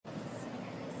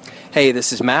Hey,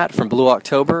 this is Matt from Blue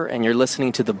October, and you're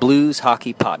listening to the Blues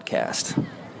Hockey Podcast.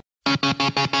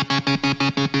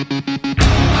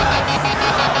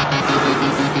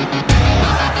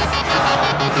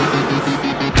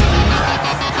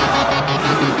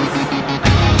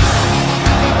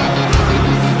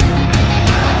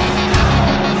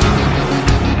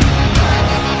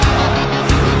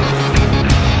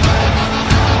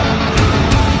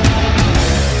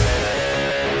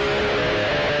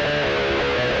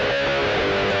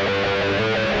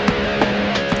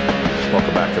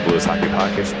 Welcome back to Blues Hockey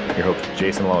Podcast. Your host,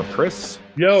 Jason, along with Chris.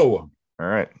 Yo. All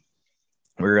right.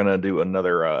 We're going to do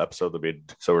another episode.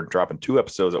 So we're dropping 2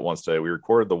 episodes at once today. We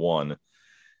recorded the one,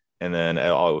 and then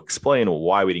I'll explain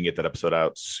why we didn't get that episode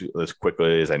out as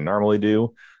quickly as I normally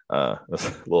do. It's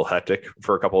a little hectic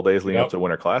for a couple of days leading up to the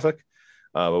Winter Classic.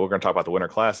 But we're going to talk about the Winter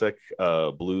Classic.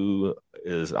 Blue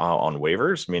is on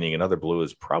waivers, meaning another Blue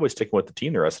is probably sticking with the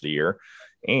team the rest of the year.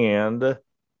 And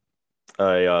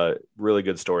a really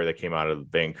good story that came out of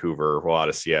Vancouver, out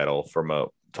of Seattle,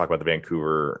 talk about the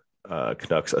Vancouver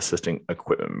Canucks assistant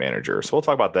equipment manager. So we'll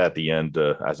talk about that at the end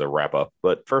as a wrap up.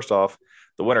 But first off,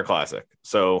 the Winter Classic.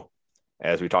 So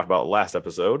as we talked about last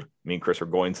episode, me and Chris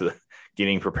were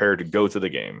getting prepared to go to the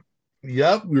game.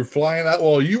 Yep, we were flying out.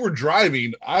 Well, you were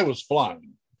driving. I was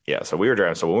flying. Yeah, so we were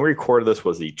driving. So when we recorded this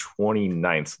was the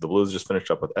 29th. The Blues just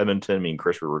finished up with Edmonton. Me and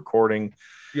Chris were recording.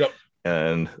 Yep.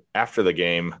 And after the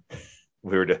game,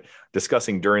 we were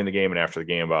discussing during the game and after the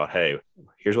game about, hey,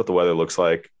 here's what the weather looks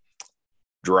like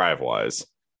drive-wise.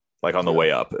 Like on the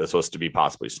way up, it's supposed to be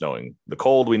possibly snowing. The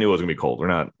cold, we knew it was going to be cold.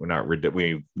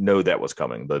 We know that was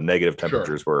coming. The negative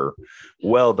temperatures were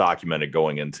well documented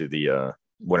going into the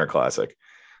Winter Classic.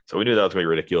 So we knew that was going to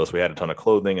be ridiculous. We had a ton of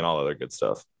clothing and all other good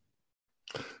stuff.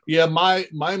 Yeah, my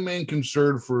main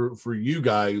concern for you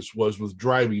guys was with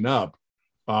driving up.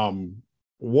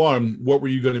 One, what were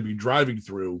you going to be driving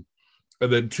through?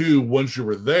 And then 2, once you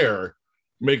were there,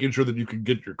 making sure that you could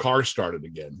get your car started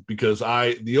again. Because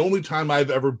the only time I've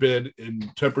ever been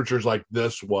in temperatures like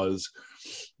this was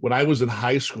when I was in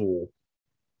high school.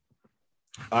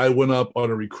 I went up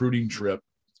on a recruiting trip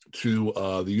to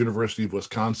the University of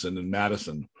Wisconsin in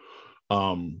Madison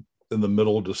in the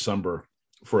middle of December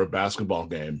for a basketball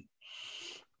game.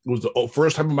 It was the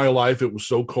first time in my life it was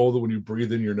so cold that when you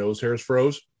breathe in, your nose hairs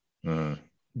froze.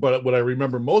 But what I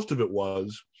remember most of it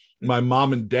was my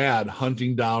mom and dad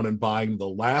hunting down and buying the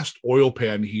last oil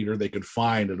pan heater they could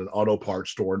find at an auto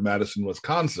parts store in Madison,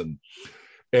 Wisconsin,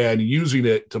 and using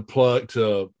it to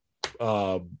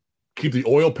keep the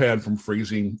oil pan from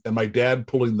freezing, and my dad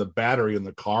pulling the battery in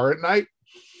the car at night.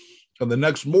 And the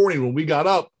next morning when we got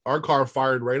up, our car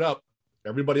fired right up.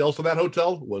 Everybody else in that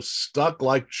hotel was stuck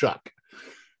like Chuck.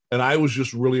 And I was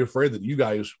just really afraid that you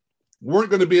guys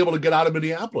weren't going to be able to get out of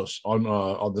Minneapolis on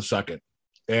the 2nd.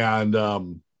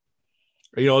 And,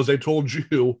 as I told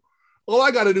you, all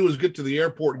I got to do is get to the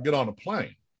airport and get on a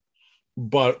plane.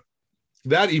 But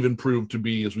that even proved to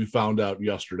be, as we found out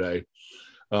yesterday,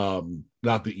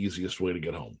 not the easiest way to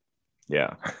get home.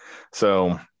 Yeah.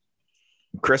 So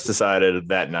Chris decided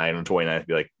that night on 29th to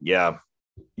be like, yeah,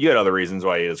 you had other reasons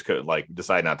why you just could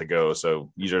decide not to go.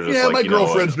 So you just my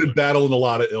girlfriend's been battling a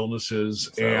lot of illnesses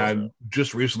and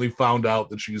just recently found out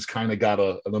that she's kind of got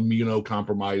an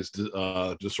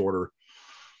immunocompromised disorder.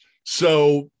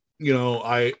 So,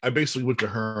 I basically went to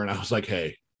her and I was like,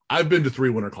 hey, I've been to 3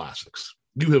 Winter Classics.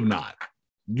 You have not.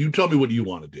 You tell me what you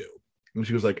want to do. And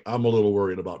she was like, I'm a little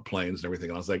worried about planes and everything.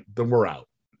 And I was like, then we're out.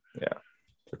 Yeah.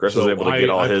 So Chris was able to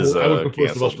get all his I was the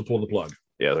first of us to pull the plug.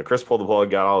 Yeah, so Chris pulled the plug,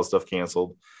 got all his stuff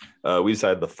canceled. We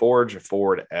decided to forge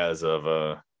forward as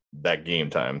of that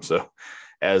game time. So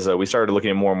as we started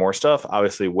looking at more and more stuff,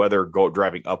 obviously weather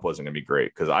driving up wasn't going to be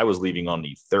great because I was leaving on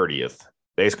the 30th.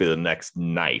 Basically the next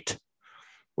night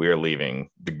we were leaving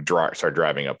to start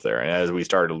driving up there. And as we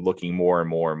started looking more and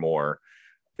more and more,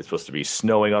 it's supposed to be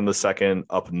snowing on the 2nd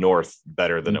up north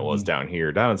better than it was down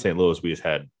here. Down in St. Louis, we just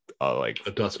had a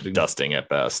dusting at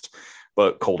best,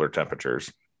 but colder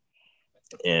temperatures.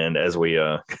 And as we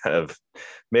kind of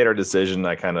made our decision,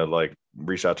 I kind of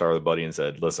reached out to our other buddy and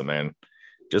said, listen, man,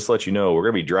 just to let you know, we're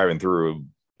going to be driving through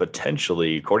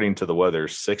potentially, according to the weather,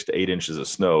 6 to 8 inches of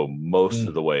snow most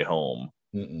of the way home.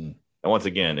 And once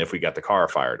again, if we got the car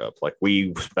fired up,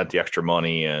 we spent the extra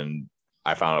money and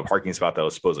I found a parking spot that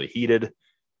was supposedly heated.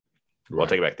 Well, I'll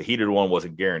take it back. The heated one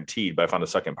wasn't guaranteed, but I found a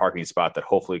second parking spot that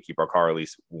hopefully keep our car at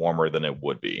least warmer than it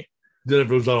would be. Then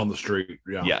if it was out on the street.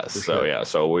 Yeah. Yes. So, yeah.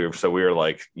 So we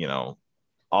were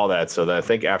all that. So then I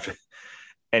think after,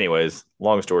 anyways,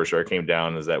 long story short, came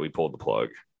down is that we pulled the plug.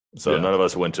 So none of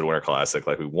us went to the Winter Classic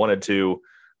like we wanted to.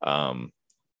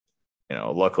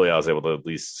 luckily I was able to at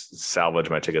least salvage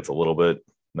my tickets a little bit.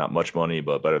 Not much money,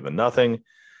 but better than nothing.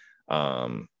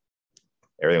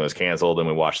 Everything was canceled, and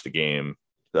we watched the game.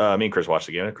 Me and Chris watched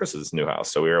the game at Chris's new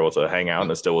house, so we were able to hang out,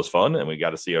 and it still was fun, and we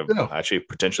got to see a actually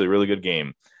potentially really good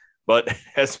game. But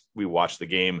as we watched the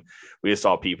game, we just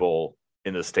saw people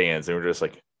in the stands, and we're just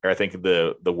like, I think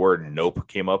the word "nope"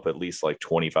 came up at least like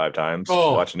 25 times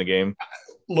watching the game.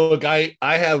 Look,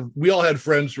 we all had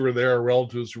friends who were there,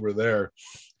 relatives who were there,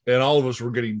 and all of us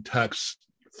were getting texts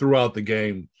throughout the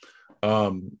game.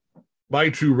 My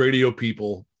two radio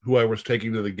people who I was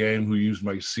taking to the game, who used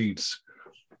my seats,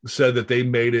 said that they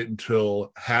made it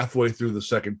until halfway through the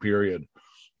second period.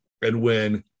 And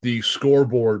when the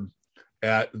scoreboard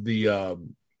at the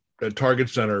at Target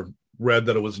Center read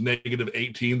that it was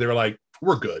 -18, they were like,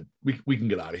 we're good. We can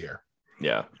get out of here.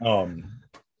 Yeah.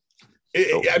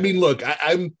 I mean, look,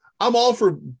 I'm all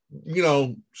for,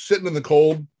 sitting in the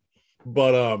cold,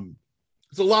 but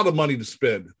it's a lot of money to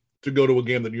spend to go to a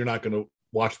game that you're not going to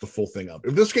watch the full thing of.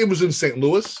 If this game was in St.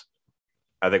 Louis,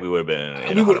 I think we would have been.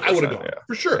 I would have gone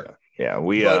for sure. Yeah,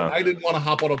 I didn't want to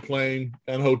hop on a plane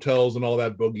and hotels and all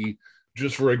that boogie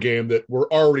just for a game that we're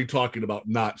already talking about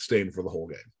not staying for the whole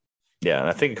game. Yeah, and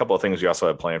I think a couple of things we also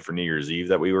had planned for New Year's Eve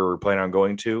that we were planning on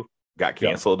going to got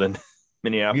canceled in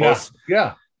Minneapolis.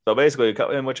 Yeah. So basically,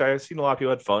 in which I've seen a lot of people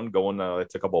had fun going to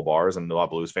a couple of bars and a lot of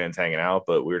Blues fans hanging out,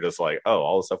 but we were just like,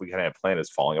 all the stuff we kind of had planned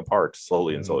is falling apart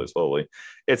slowly and slowly.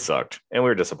 It sucked, and we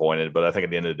were disappointed, but I think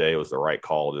at the end of the day, it was the right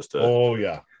call just to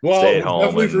stay at home.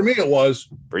 Definitely for me, it was.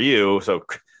 For you, so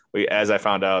as I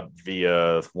found out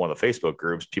via one of the Facebook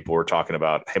groups, people were talking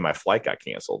about, hey, my flight got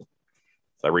canceled.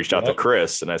 So I reached out to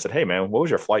Chris, and I said, hey, man, what was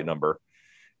your flight number?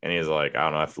 And he's like, I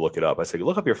don't know, I have to look it up. I said,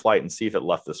 look up your flight and see if it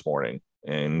left this morning.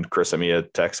 And Chris sent me a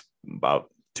text about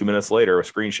 2 minutes later, a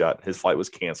screenshot. His flight was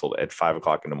canceled at 5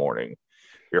 o'clock in the morning.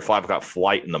 Your 5 o'clock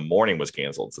flight in the morning was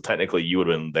canceled. So technically you would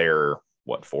have been there,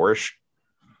 4-ish?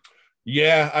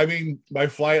 Yeah. I mean, my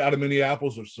flight out of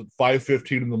Minneapolis was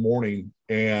 5:15 in the morning,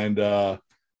 and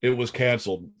it was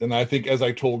canceled. And I think, as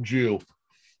I told you,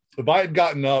 if I had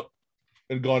gotten up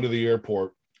and gone to the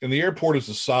airport, and the airport is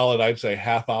a solid, I'd say,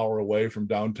 half hour away from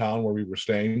downtown where we were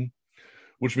staying,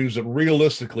 which means that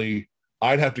realistically,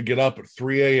 I'd have to get up at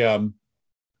 3 a.m.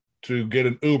 to get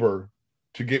an Uber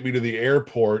to get me to the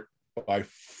airport by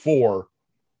 4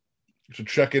 to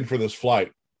check in for this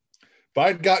flight. If I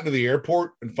had gotten to the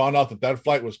airport and found out that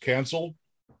flight was canceled,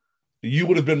 you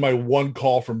would have been my one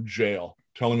call from jail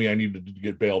telling me I needed to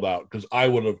get bailed out, because I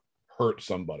would have hurt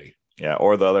somebody. Yeah,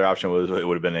 or the other option was it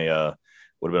would have been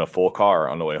a full car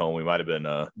on the way home. We might have been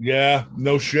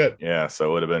no shit. Yeah, so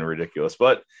it would have been ridiculous.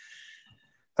 But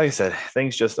like I said,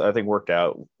 things just, I think, worked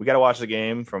out. We got to watch the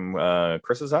game from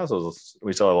Chris's house.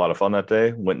 We still had a lot of fun that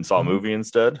day. Went and saw a movie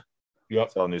instead.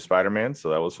 Yep. Saw a new Spider-Man, so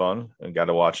that was fun. And got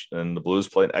to watch. And the Blues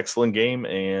played an excellent game.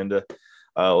 And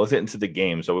let's get into the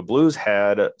game. So the Blues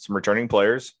had some returning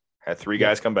players. Had 3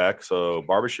 guys come back. So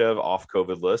Barbashev off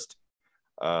COVID list.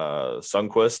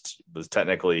 Sundqvist was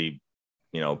technically,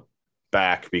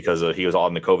 back because he was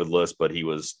on the COVID list, but he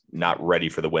was not ready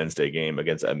for the Wednesday game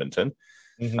against Edmonton.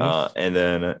 And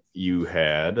then you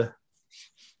had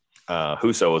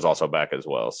Husso was also back as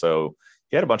well. So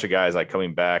you had a bunch of guys like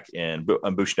coming back, and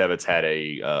Bushnevitz had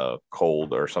a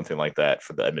cold or something like that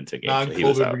for the Edmonton game.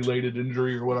 Non-COVID related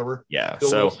injury or whatever. Yeah.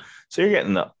 So you're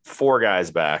getting 4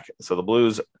 guys back. So the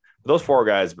Blues, those 4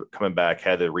 guys coming back,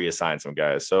 had to reassign some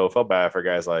guys. So felt bad for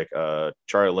guys like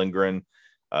Charlie Lindgren.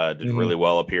 Did really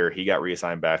well up here. He got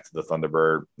reassigned back to the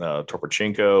Thunderbird,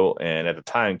 Torpachenko, and at the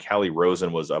time, Callie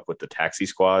Rosen was up with the taxi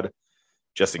squad,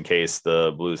 just in case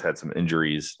the Blues had some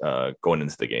injuries going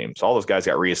into the game. So all those guys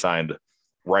got reassigned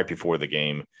right before the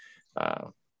game.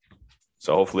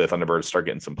 So hopefully the Thunderbirds start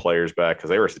getting some players back, because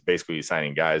they were basically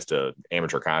signing guys to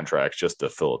amateur contracts just to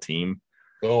fill a team.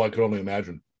 Oh, I could only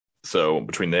imagine. So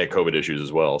between the COVID issues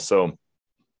as well. So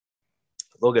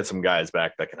they'll get some guys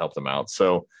back that can help them out.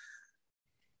 So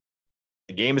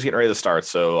the game is getting ready to start.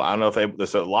 So I don't know if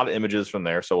there's a lot of images from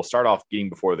there. So we'll start off getting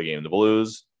before the game. The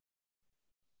Blues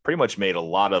pretty much made a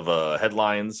lot of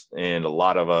headlines and a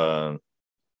lot of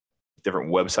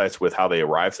different websites with how they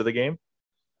arrived to the game.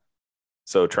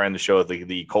 So trying to show that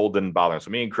the cold didn't bother them.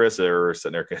 So me and Chris are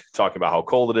sitting there talking about how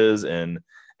cold it is. And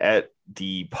at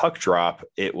the puck drop,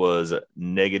 it was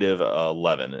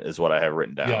 -11 is what I have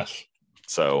written down. Yes.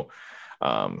 So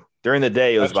during the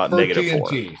day, it was about -4.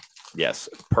 TNT. Yes,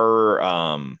 per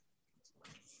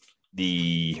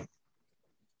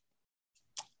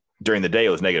during the day it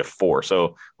was -4.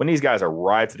 So when these guys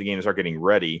arrived to the game and start getting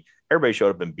ready, everybody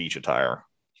showed up in beach attire,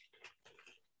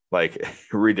 like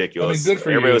ridiculous. I mean, good for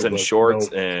everybody you, was in shorts,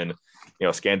 and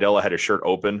Scandella had his shirt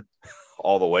open,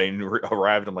 all the way and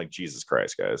arrived. I'm like, Jesus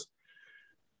Christ, guys.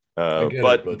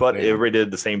 but Everybody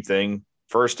did the same thing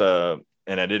first.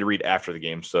 And I did read after the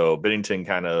game. So Binnington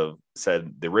kind of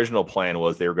said the original plan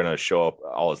was they were going to show up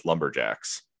all his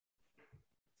lumberjacks.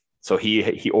 So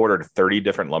he ordered 30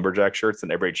 different lumberjack shirts,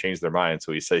 and everybody changed their mind.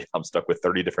 So he said, I'm stuck with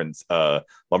 30 different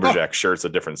lumberjack shirts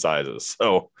of different sizes.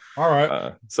 So, all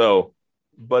right.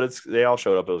 But they all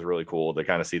showed up. It was really cool to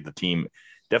kind of see the team,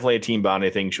 definitely a team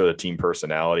bonding thing, show the team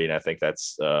personality. And I think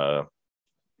that's,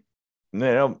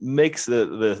 makes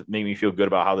make me feel good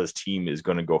about how this team is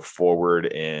going to go forward.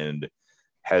 And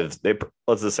let's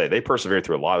just say they persevered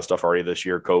through a lot of stuff already this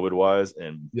year, COVID wise.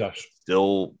 And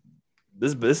still,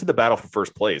 this is the battle for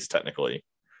first place, technically,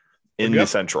 in the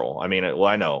Central. I mean,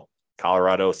 I know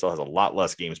Colorado still has a lot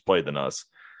less games played than us,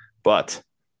 but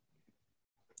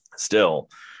still,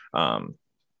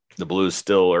 the Blues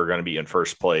still are going to be in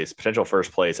potential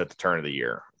first place at the turn of the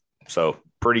year. So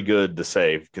pretty good to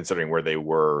say, considering where they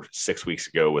were 6 weeks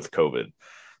ago with COVID.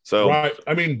 So, right.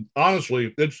 I mean,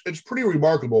 honestly, it's pretty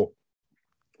remarkable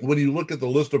when you look at the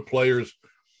list of players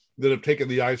that have taken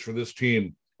the ice for this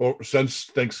team since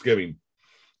Thanksgiving,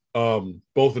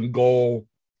 both in goal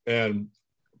and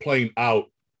playing out.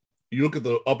 You look at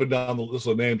the up and down the list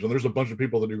of names, and there's a bunch of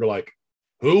people that you're like,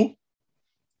 who?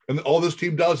 And all this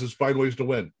team does is find ways to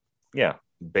win. Yeah,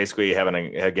 basically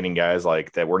getting guys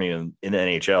like that weren't even in the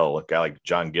NHL. A guy like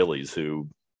John Gillies, who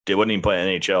wouldn't even play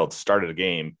in NHL, started a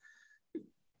game,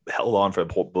 held on for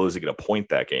the Blues to get a point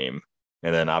that game,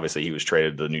 and then obviously he was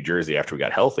traded to New Jersey after we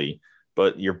got healthy.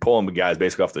 But you're pulling guys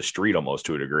basically off the street almost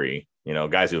to a degree.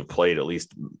 Guys who have played at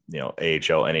least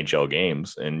AHL, NHL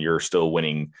games, and you're still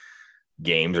winning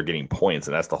games or getting points,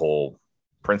 and that's the whole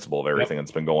principle of everything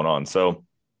that's been going on. So,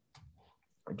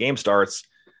 game starts.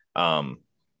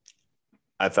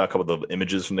 I thought a couple of the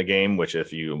images from the game, which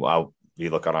if you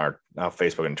look on our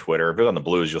Facebook and Twitter, if you're on the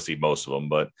Blues, you'll see most of them.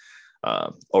 But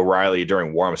O'Reilly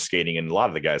during warm skating, and a lot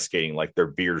of the guys skating, like their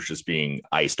beards just being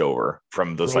iced over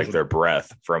from those, like their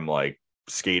breath from like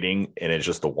skating, and it's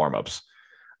just the warm ups.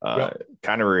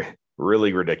 Kind of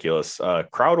really ridiculous.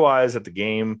 Crowd wise at the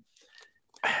game,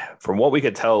 from what we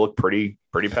could tell, looked pretty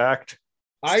packed.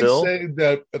 I'd say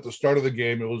that at the start of the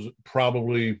game, it was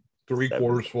probably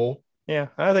 3/4 full. Yeah,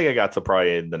 I think I got to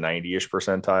probably the 90-ish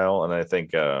percentile, and I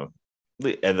think,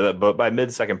 but by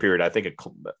mid-second period, I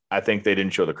think they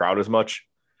didn't show the crowd as much.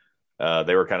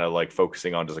 They were kind of like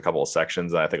focusing on just a couple of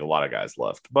sections, and I think a lot of guys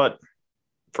left, but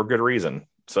for good reason.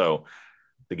 So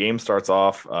the game starts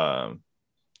off.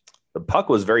 The puck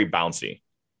was very bouncy,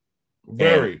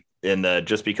 and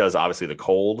just because obviously the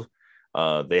cold,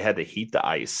 they had to heat the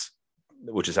ice,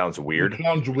 which sounds weird. It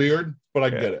sounds weird, but I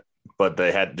get it. But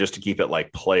they had just to keep it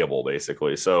like playable,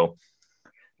 basically. So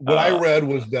what I read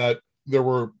was that there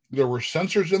were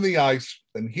sensors in the ice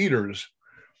and heaters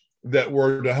that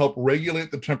were to help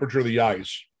regulate the temperature of the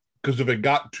ice, because if it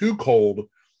got too cold,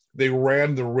 they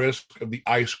ran the risk of the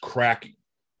ice cracking.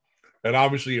 And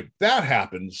obviously, if that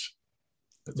happens,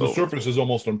 the surface is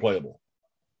almost unplayable.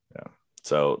 Yeah.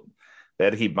 So they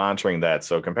had to keep monitoring that.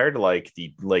 So compared to like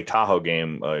the Lake Tahoe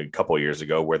game a couple of years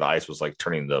ago, where the ice was like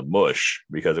turning to mush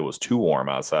because it was too warm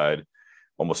outside,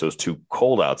 almost it was too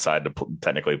cold outside to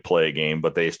technically play a game,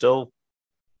 but they still,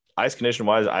 ice condition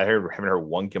wise, haven't heard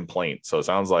one complaint. So it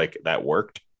sounds like that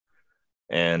worked.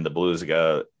 And the Blues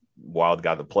got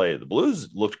to play. The Blues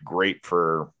looked great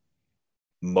for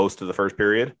most of the first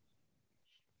period.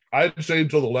 I'd say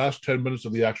until the last 10 minutes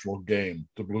of the actual game,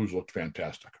 the Blues looked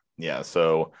fantastic. Yeah.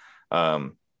 So,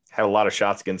 had a lot of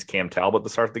shots against Cam Talbot to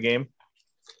start the game.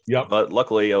 Yep. But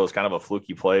luckily, it was kind of a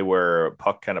fluky play where a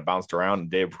puck kind of bounced around and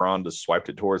Dave Perron just swiped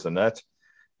it towards the net.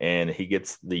 And he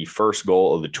gets the first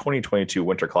goal of the 2022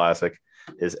 Winter Classic,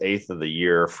 his 8th of the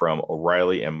year, from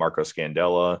O'Reilly and Marco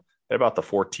Scandella at about the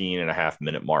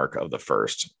 14.5-minute mark of the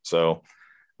first. So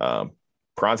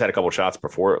Perron's had a couple shots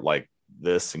before like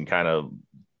this, and kind of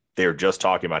they were just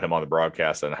talking about him on the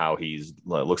broadcast and how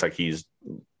looks like he's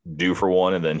due for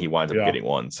one, and then he winds up getting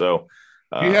one. So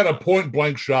he had a point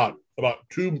blank shot about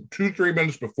 3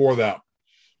 minutes before that.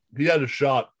 He had a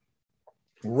shot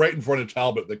right in front of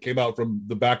Talbot that came out from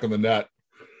the back of the net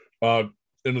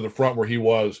into the front where he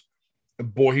was.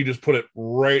 And boy, he just put it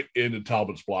right into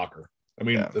Talbot's blocker. I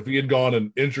mean, if he had gone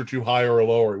an inch or two higher or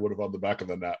lower, he would have on the back of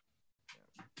the net.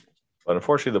 But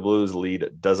unfortunately, the Blues lead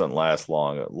doesn't last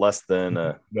long. Less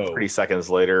than 30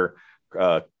 seconds later,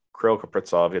 Kirill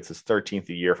Kaprizov gets his 13th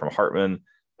year from Hartman.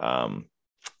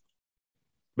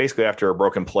 Basically, after a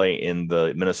broken play in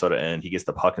the Minnesota end, he gets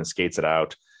the puck and skates it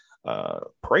out.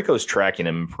 Parayko's tracking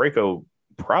him. Parayko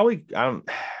probably,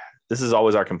 this is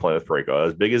always our complaint with Parayko.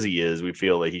 As big as he is, we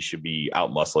feel that he should be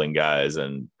out muscling guys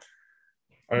and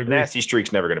I The agree. nasty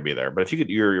streak's never going to be there. But if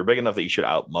you're big enough that you should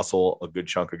outmuscle a good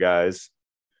chunk of guys,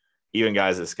 even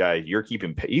guys, this guy,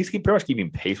 he's pretty much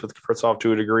keeping pace with Kaprizov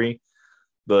to a degree,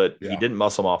 but he didn't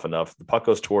muscle him off enough. The puck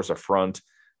goes towards the front.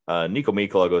 Nico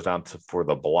Mikkola goes down for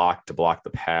the block to block the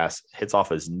pass, hits off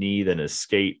his knee, then his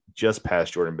skate just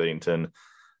past Jordan Binnington.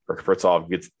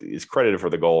 Kaprizov is credited for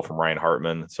the goal from Ryan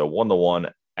Hartman. So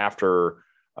 1-1 after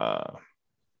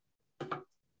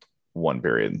one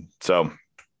period. So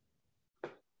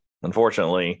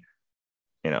unfortunately,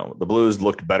 the Blues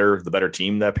looked better, the better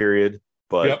team that period,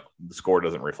 but the score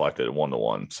doesn't reflect it at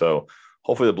 1-1. So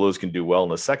hopefully the Blues can do well in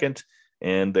the second.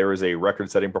 And there was a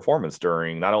record-setting performance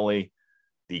during not only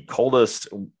the coldest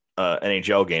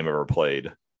NHL game ever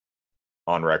played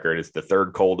on record, it's the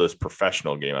third coldest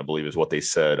professional game, I believe is what they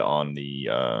said on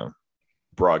the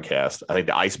broadcast. I think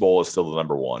the Ice Bowl is still the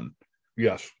number one.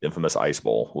 Yes. The infamous Ice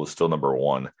Bowl was still number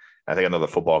one. I think another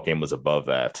football game was above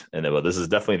that. And this is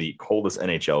definitely the coldest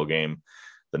NHL game.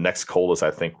 The next coldest,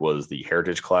 I think, was the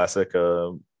Heritage Classic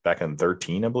back in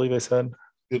 2013, I believe they said.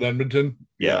 In Edmonton?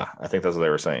 Yeah, I think that's what they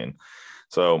were saying.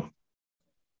 So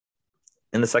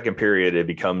in the second period, it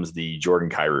becomes the Jordan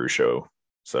Kyrou show.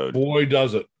 So boy,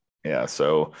 does it. Yeah,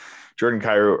 so Jordan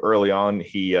Kyrou early on,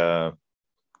 he kind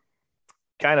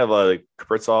of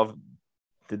Kaprizov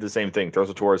did the same thing, throws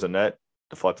it towards the net,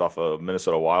 deflects off a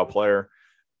Minnesota Wild player.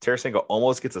 Tarasenko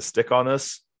almost gets a stick on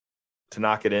this to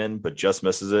knock it in, but just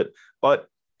misses it. But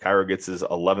Kyrou gets his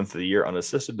 11th of the year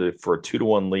unassisted for a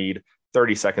 2-1 lead,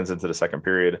 30 seconds into the second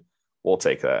period. We'll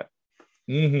take that.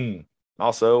 Mm-hmm.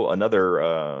 Also,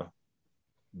 another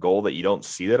goal that you don't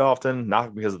see that often,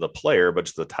 not because of the player, but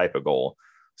just the type of goal.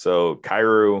 So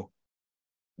Kyrou,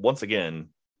 once again,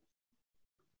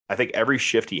 I think every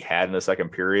shift he had in the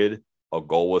second period, a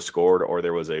goal was scored or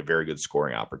there was a very good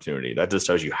scoring opportunity. That just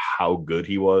tells you how good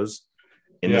he was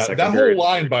in the second period. Whole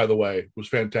line, by the way, was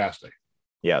fantastic.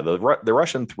 Yeah, the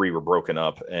Russian three were broken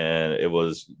up, and it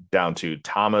was down to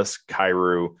Thomas,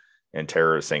 Kyrou, and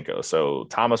Tarasenko. So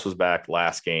Thomas was back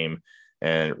last game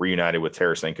and reunited with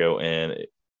Tarasenko, and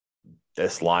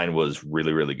this line was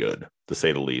really, really good, to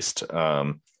say the least.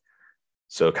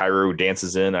 So Kyrou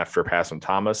dances in after a pass from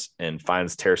Thomas and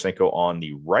finds Tarasenko on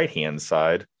the right-hand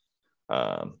side.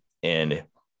 And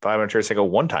Tarasenko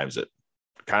one-times it,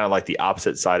 kind of like the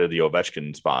opposite side of the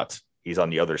Ovechkin spot. He's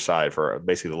on the other side for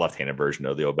basically the left-handed version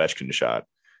of the Ovechkin shot.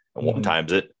 And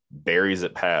one-times it, buries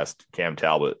it past Cam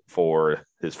Talbot for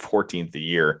his 14th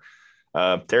year.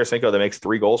 Tarasenko, that makes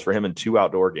 3 goals for him in 2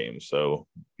 outdoor games. So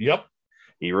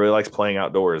he really likes playing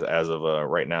outdoors as of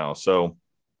right now. So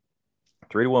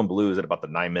 3-1 Blues at about the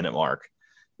 9-minute mark.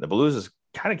 The Blues is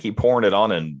kind of keep pouring it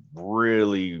on and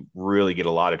really, really get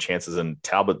a lot of chances. And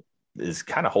Talbot is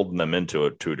kind of holding them into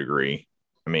it to a degree.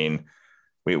 I mean,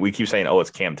 we keep saying, it's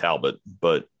Cam Talbot,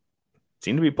 but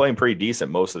seem to be playing pretty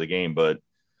decent most of the game, but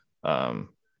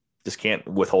just can't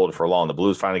withhold it for long. The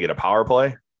Blues finally get a power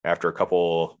play after a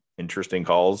couple interesting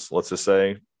calls, let's just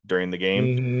say, during the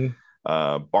game.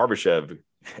 Barbashev,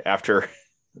 after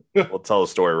we'll tell the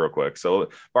story real quick. So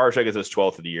Barbashev gets his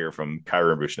 12th of the year from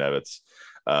Kyrou Buchnevich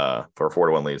for a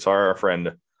 4-1 lead. So our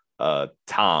friend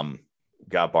Tom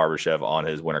got Barbashev on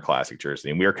his Winter Classic jersey,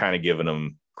 and we were kind of giving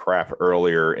him crap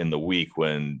earlier in the week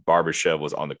when Barbashev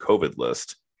was on the COVID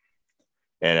list.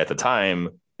 And at the time,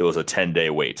 it was a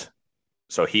 10-day wait.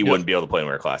 So he wouldn't be able to play in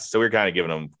Winter Classic. So we were kind of giving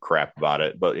him crap about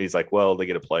it. But he's like, well, they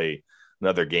get to play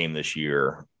another game this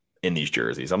year in these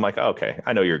jerseys. I'm like, okay,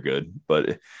 I know you're good.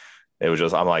 But it was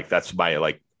just, I'm like, that's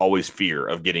my always fear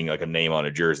of getting a name on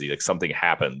a jersey. Like something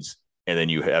happens and then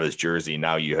you have this jersey.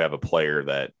 Now you have a player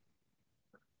that,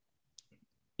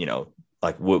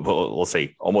 we'll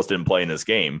say almost didn't play in this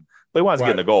game, but he wants to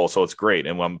get in the goal. So it's great.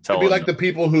 And I'm telling It'd be like the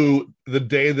people who the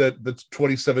day that the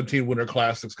 2017 Winter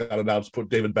Classics got announced, put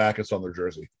David Backes on their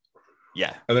jersey.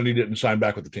 Yeah. And then he didn't sign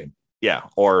back with the team. Yeah.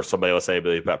 Or somebody will say, but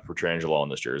they put Pietrangelo on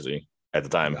this jersey at the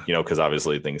time, because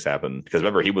obviously things happen. Because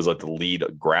remember, he was like the lead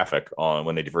graphic on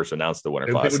when they first announced the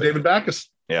Winter Classic. With David Backes.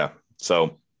 Yeah.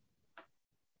 So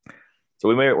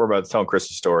we're about to tell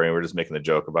Chris a story, and we're just making the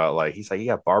joke about he's like, he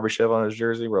got Barbashev on his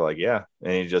jersey. We're like, yeah.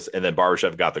 And then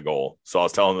Barbashev got the goal. So I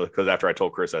was telling him, because after I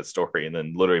told Chris that story, and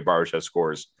then literally Barbashev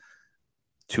scores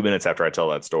 2 minutes after I tell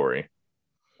that story.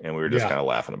 And we were just kind of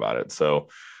laughing about it. So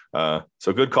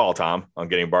good call, Tom, on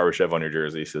getting Barbashev on your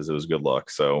jersey. He says it was good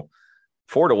luck. So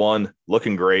 4-1,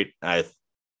 looking great. I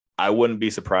wouldn't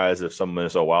be surprised if some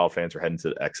Minnesota Wild fans are heading to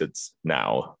the exits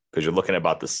now, because you're looking at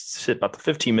about the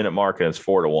 15-minute mark, and it's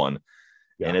 4-1.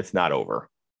 And it's not over.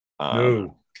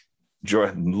 No.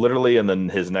 Literally, and then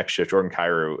his next shift, Jordan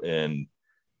Kyrou, and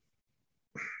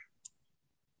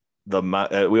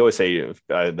we always say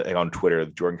on Twitter,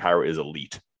 Jordan Cairo is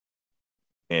elite,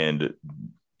 and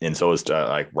so is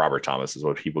like Robert Thomas is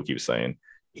what people keep saying.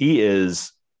 He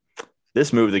is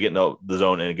this move to get in the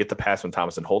zone and get the pass from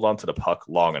Thomas and hold on to the puck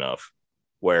long enough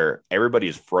where everybody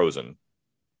is frozen,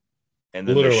 and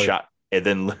then the shot, and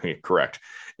then correct,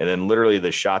 and then literally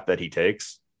the shot that he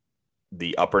takes,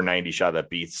 the upper 90 shot that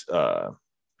beats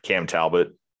Cam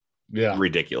Talbot,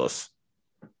 ridiculous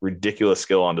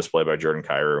skill on display by Jordan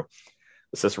Cairo.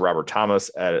 Assist Robert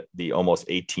Thomas at the almost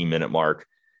 18-minute mark.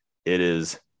 It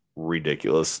is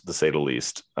ridiculous to say the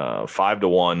least.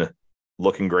 5-1,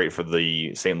 looking great for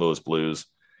the St. Louis Blues.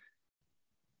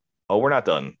 Oh, we're not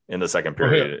done in the second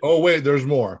period. Oh, wait, there's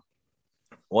more.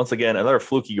 Once again, another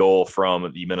fluky goal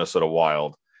from the Minnesota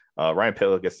Wild. Ryan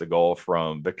Pitlick gets the goal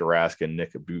from Victor Rask and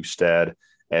Nick Bustad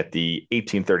at the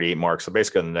 18:38 mark. So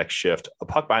basically on the next shift, a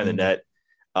puck behind the net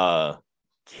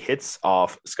hits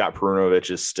off Scott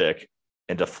Perunovich's stick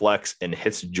and deflects and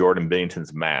hits Jordan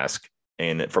Binnington's mask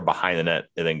and from behind the net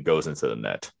and then goes into the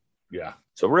net. Yeah.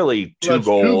 So really two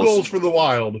goals. 2 goals for the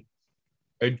Wild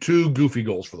and 2 goofy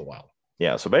goals for the Wild.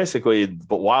 Yeah. So basically,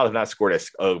 but Wild have not scored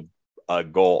a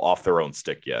goal off their own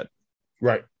stick yet.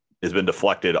 Right. It's been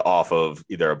deflected off of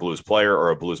either a Blues player or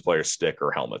a Blues player stick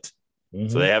or helmet. Mm-hmm.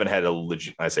 So they haven't had a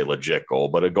legit goal,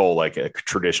 but a goal like a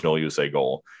traditional USA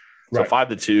goal. So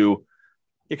 5-2,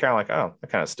 you're kind of like, oh,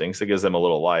 that kind of stinks. It gives them a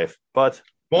little life. But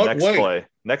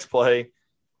next play,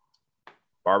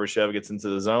 Barbashev gets into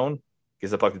the zone,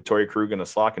 gets the puck to Torrey Krug in a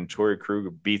slot, and Torrey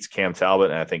Krug beats Cam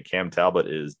Talbot. And I think Cam Talbot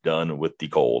is done with the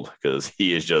cold because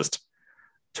he is just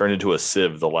turned into a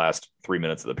sieve the last 3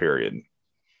 minutes of the period.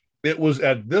 It was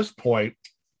at this point,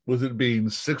 with it being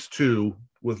 6-2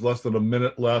 with less than a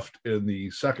minute left in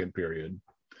the second period,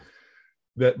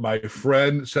 that my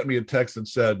friend sent me a text and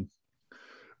said,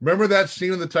 remember that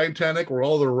scene in the Titanic where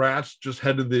all the rats just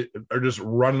are just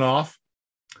running off?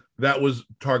 That was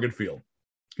Target Field.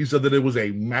 He said that it was a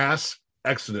mass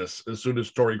exodus as soon as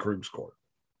Torrey Krug scored.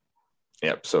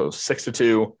 Yep. So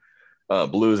 6-2,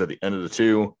 Blues at the end of the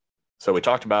 2. So we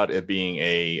talked about it being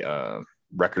a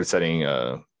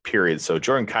record-setting period. So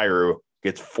Jordan Cairo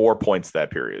gets 4 points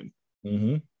that period.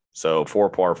 Mm-hmm. So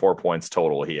 4 points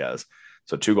total he has.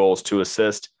 So 2 goals, 2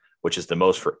 assists, which is the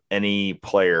most for any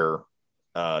player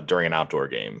during an outdoor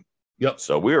game. Yep.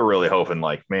 So we were really hoping,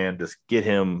 like, man, just get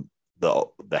him the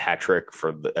hat trick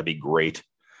that'd be great.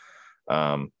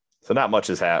 So not much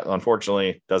has happened.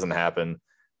 Unfortunately, doesn't happen.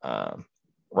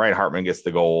 Ryan Hartman gets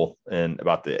the goal in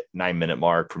about the 9-minute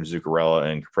mark from Zuccarello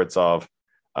and Kaprizov.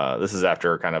 This is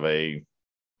after kind of a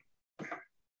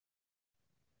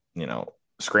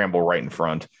scramble right in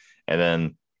front, and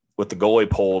then with the goalie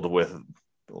pulled with a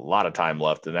lot of time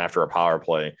left, and after a power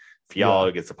play,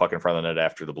 Fiala gets the puck in front of the net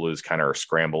after the Blues kind of are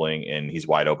scrambling, and he's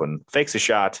wide open, fakes a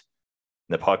shot,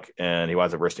 the puck, and he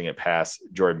winds up wristing it past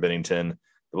Jordan Binnington.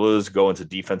 The Blues go into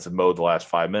defensive mode the last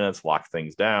 5 minutes, lock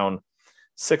things down,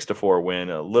 6-4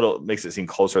 win. A little makes it seem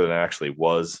closer than it actually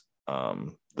was.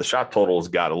 The shot totals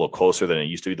got a little closer than it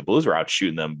used to be. The Blues were out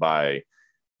shooting them by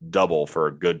double for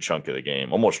a good chunk of the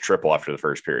game, almost triple after the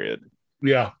first period.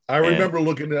 Yeah, I remember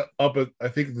looking up at, I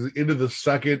think, the end of the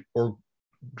second or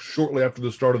shortly after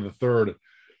the start of the third,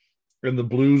 and the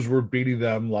Blues were beating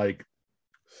them like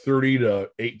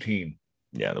 30-18.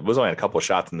 Yeah, the Blues only had a couple of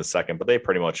shots in the second, but they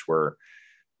pretty much were,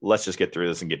 let's just get through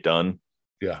this and get done.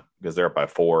 Yeah, because they're up by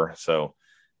 4. So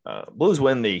Blues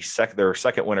win their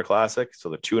second Winter Classic, so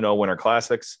the 2-0 Winter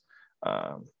Classics,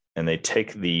 and they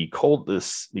take the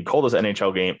coldest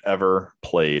NHL game ever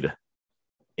played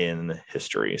in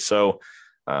history. So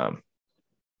not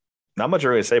much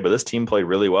I'm going to say, but this team played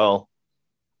really well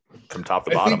from top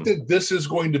to bottom. I think that this is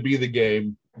going to be the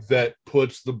game that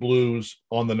puts the Blues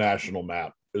on the national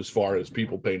map as far as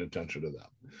people paying attention to them.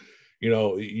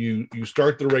 You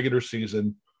start the regular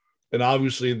season, and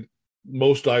obviously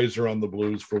most eyes are on the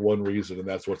Blues for one reason, and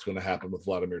that's what's going to happen with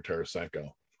Vladimir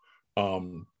Tarasenko.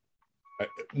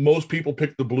 Most people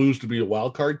picked the Blues to be a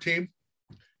wild card team.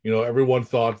 Everyone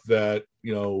thought that,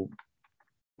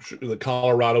 the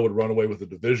Colorado would run away with the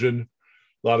division.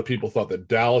 A lot of people thought that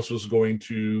Dallas was going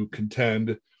to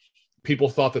contend. People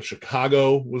thought that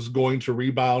Chicago was going to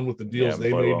rebound with the deals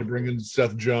they made to bring in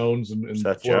Seth Jones and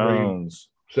Seth Jones.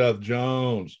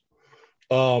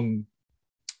 And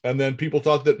then people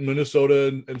thought that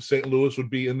Minnesota and St. Louis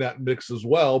would be in that mix as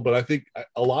well. But I think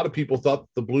a lot of people thought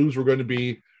the Blues were going to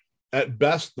be, at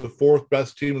best, the 4th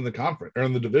best team in the conference or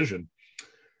in the division.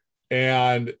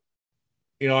 And,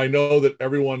 I know that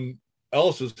everyone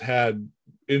else has had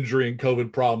injury and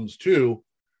COVID problems too.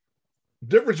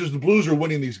 The difference is the Blues are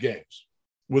winning these games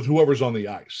with whoever's on the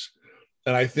ice.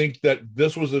 And I think that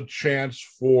this was a chance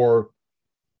for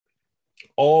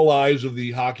all eyes of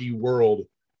the hockey world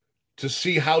to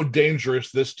see how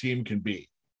dangerous this team can be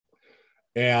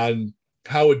and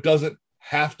how it doesn't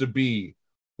have to be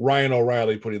Ryan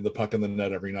O'Reilly putting the puck in the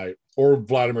net every night, or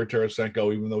Vladimir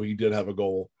Tarasenko, even though he did have a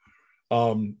goal,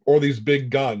 or these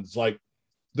big guns. Like,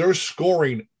 they're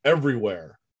scoring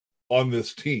everywhere on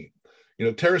this team. You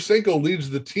know, Tarasenko leads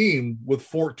the team with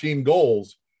 14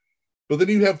 goals, but then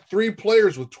you have 3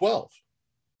 players with 12.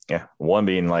 Yeah, one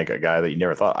being like a guy that you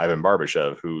never thought, Ivan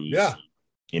Barbashev, who's,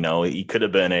 you know, he could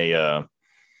have been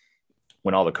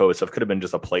when all the COVID stuff could have been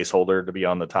just a placeholder to be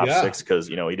on the top 6 because,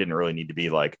 you know, he didn't really need to be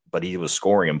like, but he was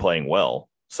scoring and playing well.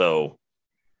 So,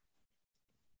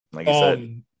 like I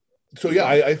said. So, yeah,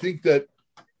 I think that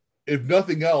if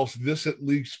nothing else, this at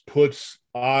least puts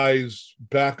eyes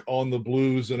back on the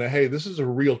Blues and, hey, this is a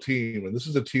real team. And this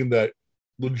is a team that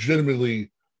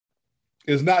legitimately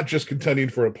is not just contending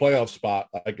for a playoff spot.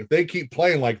 Like, if they keep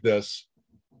playing like this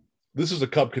is a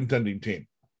cup contending team.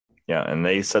 Yeah, and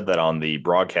they said that on the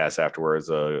broadcast afterwards.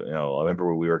 You know, I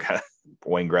remember we were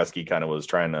Wayne Gretzky kind of was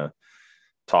trying to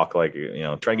talk like, you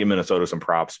know, trying to give Minnesota some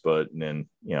props, but then,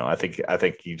 you know, I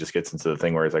think he just gets into the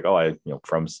thing where he's like, oh,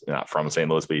 not from St.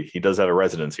 Louis, but he does have a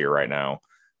residence here right now,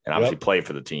 and obviously play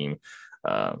for the team.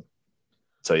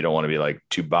 So you don't want to be like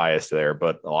too biased there.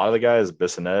 But a lot of the guys,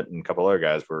 Bissonnette and a couple other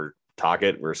guys were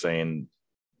saying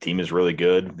team is really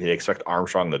good. They expect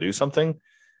Armstrong to do something.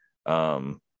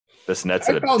 Bissonnette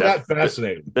said I found that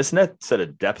fascinating. Bissonnette said a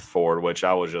depth forward, which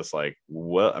I was just like,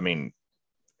 well, I mean,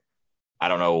 I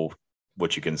don't know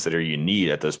what you consider you need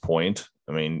at this point.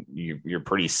 I mean, you're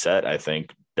pretty set, I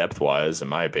think, depth wise, in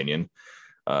my opinion.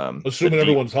 Assuming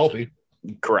everyone's healthy.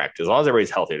 Correct. As long as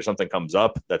everybody's healthy, if something comes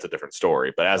up, that's a different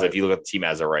story. But if you look at the team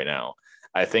as of right now,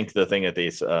 I think the thing that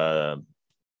they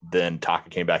then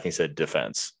Taka came back and he said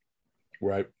defense.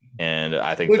 Right. And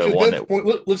I think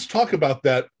let's talk about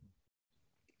that.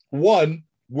 One,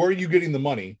 where are you getting the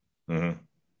money? Mm-hmm.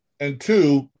 And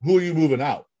 2, who are you moving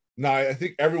out? Now, I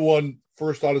think everyone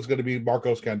first thought is going to be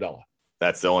Marco Scandella.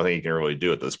 That's the only thing you can really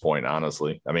do at this point,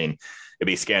 honestly. I mean, it'd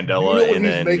be Scandella. You know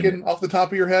what he's making off the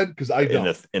top of your head? Because I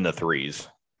don't. In the threes.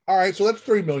 All right, so that's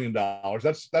 $3 million.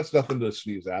 That's nothing to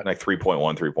sneeze at. Like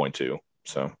 3.1, 3.2.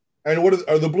 So. And what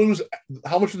are the Blues?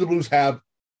 How much do the Blues have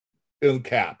in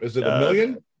cap? Is it $1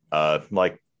 million?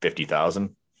 Like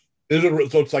 50,000. Is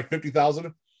it? So it's like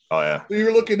 50,000. Oh yeah. So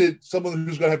you're looking at someone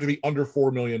who's going to have to be under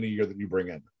 $4 million a year that you bring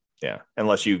in. Yeah,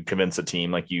 unless you convince a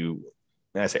team like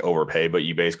I say overpay, but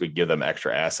you basically give them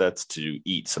extra assets to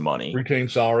eat some money, retain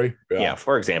salary. Yeah.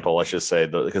 For example, let's just say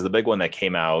because the big one that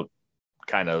came out,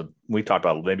 we talked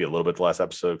about maybe a little bit the last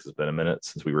episode because it's been a minute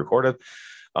since we recorded.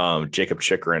 Jacob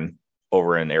Chychrun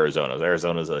over in Arizona.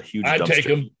 Arizona's a huge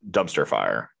dumpster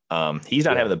fire. He's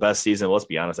not having the best season. Let's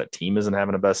be honest, that team isn't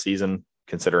having the best season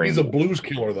considering he's a Blues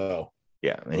killer though.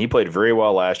 Yeah, and he played very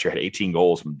well last year. Had 18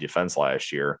 goals from defense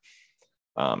last year.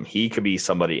 He could be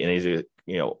somebody, and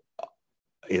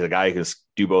he's a guy who can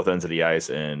do both ends of the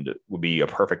ice and would be a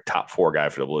perfect top 4 guy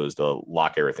for the Blues to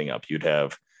lock everything up. You'd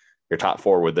have your top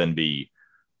 4 would then be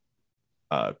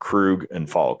Krug and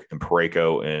Falk and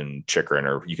Parayko and Chychrun,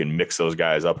 or you can mix those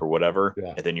guys up or whatever.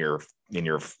 Yeah. And then your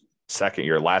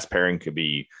last pairing could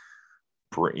be.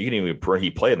 He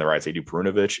played in the right side. You do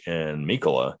Perunovich and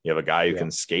Mikkola. You have a guy who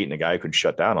can skate and a guy who can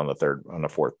shut down on the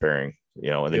 4th pairing.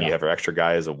 You know, and then you have an extra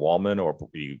guy as a Wallman, or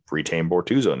you retain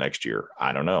Bortuzzo next year.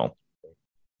 I don't know.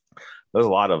 There's a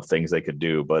lot of things they could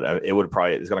do, but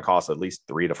it's going to cost at least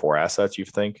 3 to 4 assets. You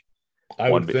think?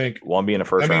 I would think one being a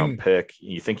first round pick.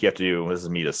 You think you have to do? This is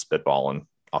me just spitballing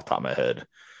off the top of my head.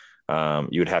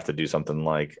 You would have to do something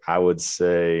like, I would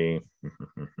say.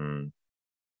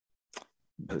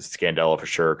 Scandella for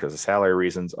sure because of salary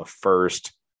reasons. A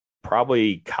first,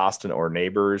 probably Kostin or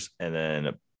Neighbors, and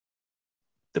then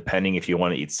depending if you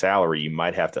want to eat salary, you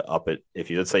might have to up it.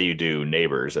 Let's say you do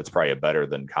Neighbors, that's probably better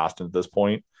than Kostin at this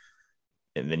point,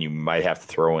 and then you might have to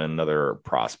throw in another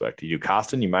prospect. You do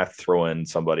Kostin, you might have to throw in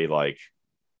somebody like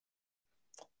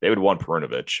they would want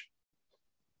Perunovich.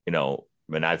 You know,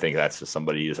 and I think that's just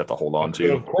somebody you just have to hold on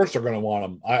to. Of course, they're going to want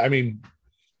him. I mean.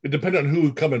 It depends on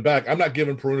who's coming back. I'm not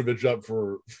giving Perunovich up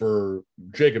for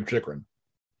Jacob Chychrun.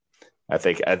 I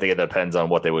think it depends on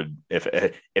what they would if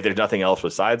there's nothing else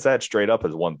besides that. Straight up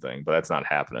is one thing, but that's not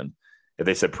happening. If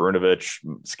they said Perunovich,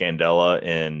 Scandella,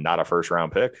 and not a first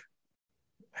round pick,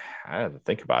 I have to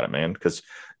think about it, man. Because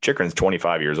Chychrun's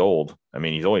 25 years old. I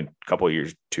mean, he's only a couple of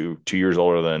years, 2 years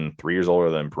older than 3 years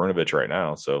older than Perunovich right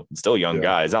now. So still a young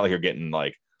guy. It's not like you're getting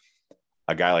like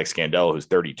a guy like Scandella who's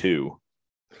 32.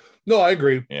 No, I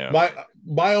agree. Yeah.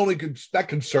 My only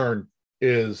concern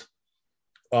is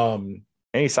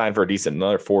And he signed for a decent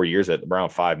another 4 years at around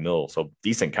 $5 million. So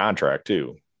decent contract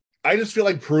too. I just feel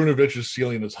like Perunovic's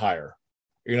ceiling is higher.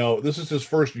 This is his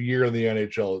first year in the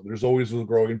NHL. There's always the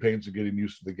growing pains of getting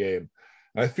used to the game.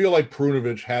 And I feel like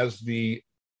Perunovic has the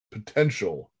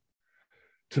potential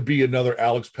to be another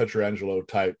Alex Pietrangelo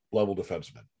type level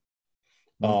defenseman.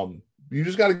 You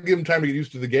just got to give him time to get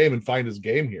used to the game and find his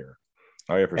game here.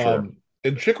 Oh, yeah, for sure.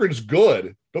 And Chychrun's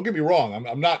good. Don't get me wrong.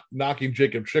 I'm not knocking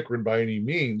Jacob Chychrun by any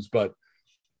means, but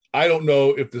I don't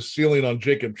know if the ceiling on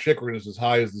Jacob Chychrun is as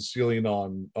high as the ceiling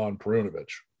on Perunovic.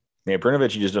 Yeah,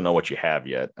 Perunovic, you just don't know what you have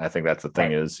yet. I think that's the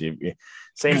thing. Right. Is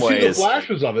same you way see as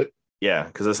flashes of it. Yeah,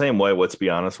 because the same way, let's be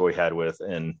honest, what we had with,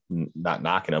 and not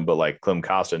knocking him, but like Klim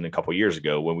Kostin a couple years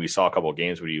ago, when we saw a couple of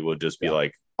games where he would just be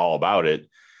like all about it,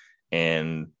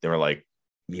 and they were like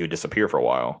he would disappear for a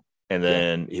while, and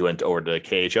then he went over to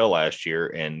KHL last year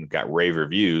and got rave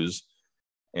reviews.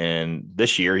 And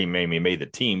this year he maybe made the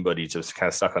team, but he just kind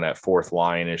of stuck on that fourth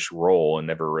line-ish role and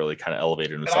never really kind of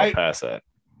elevated himself past that.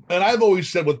 And I've always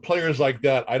said with players like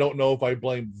that, I don't know if I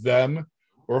blame them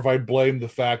or if I blame the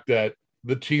fact that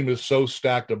the team is so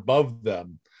stacked above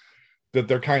them that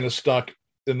they're kind of stuck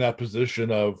in that position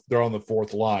of they're on the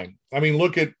fourth line. I mean,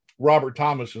 look at Robert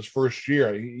Thomas's first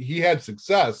year. He had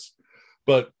success,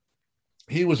 but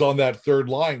he was on that third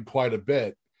line quite a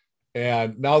bit.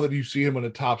 And now that you see him in a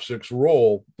top six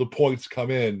role, the points come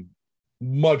in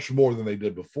much more than they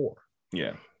did before.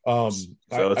 Yeah. I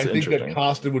think that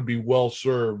Kostin would be well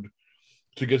served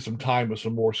to get some time with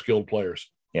some more skilled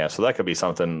players. Yeah, so that could be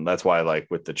something. That's why, like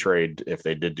with the trade, if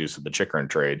they did do the Chychrun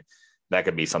trade, that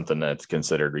could be something that's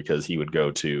considered because he would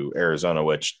go to Arizona,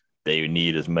 which they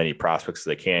need as many prospects as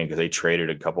they can because they traded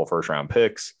a couple first-round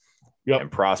picks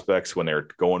and prospects when they're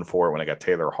going for it, when they got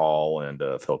Taylor Hall and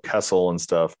Phil Kessel and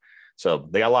stuff. So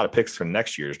they got a lot of picks for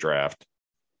next year's draft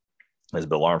as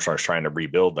Bill Armstrong's trying to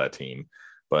rebuild that team.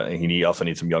 But he also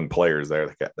needs some young players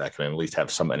there that can at least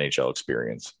have some NHL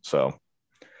experience. So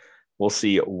we'll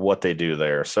see what they do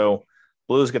there. So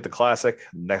Blues get the Classic.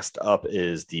 Next up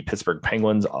is the Pittsburgh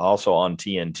Penguins, also on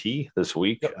TNT this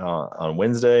week on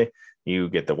Wednesday. You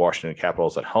get the Washington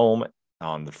Capitals at home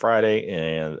on the Friday,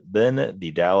 and then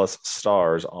the Dallas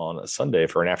Stars on Sunday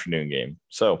for an afternoon game.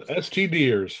 So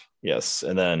STDers. Yes.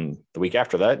 And then the week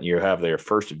after that, you have their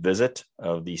first visit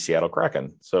of the Seattle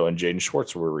Kraken. So, and Jaden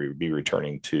Schwartz will be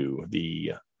returning to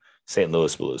the St.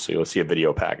 Louis Blues. So you'll see a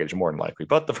video package more than likely,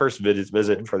 but the first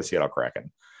visit for the Seattle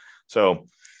Kraken. So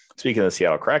speaking of the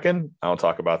Seattle Kraken, I'll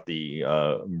talk about the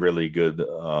really good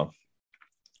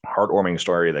heartwarming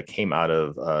story that came out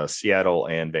of Seattle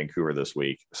and Vancouver this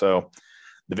week. So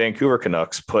the Vancouver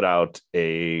Canucks put out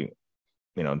a,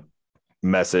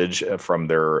 message from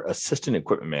their assistant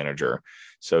equipment manager.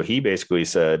 So he basically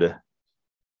said,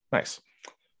 nice.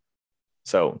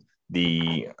 So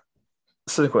the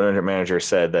assistant equipment manager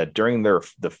said that during the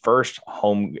first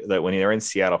home, that when they're in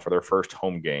Seattle for their first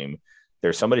home game,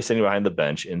 there's somebody sitting behind the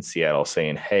bench in Seattle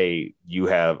saying, hey, you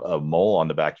have a mole on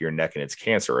the back of your neck and it's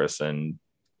cancerous. And,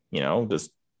 just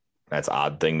that's an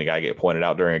odd thing. The guy get pointed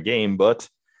out during a game, but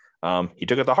he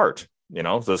took it to heart,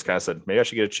 so this guy said, maybe I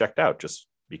should get it checked out just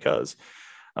because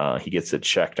he gets it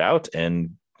checked out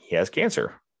and he has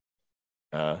cancer,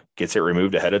 gets it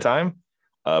removed ahead of time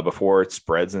before it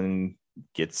spreads and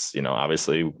gets,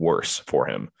 obviously worse for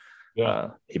him.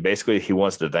 Yeah. He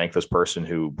wants to thank this person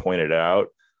who pointed it out.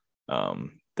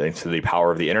 Thanks to the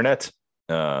power of the internet,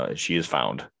 she is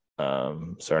found.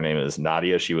 So her name is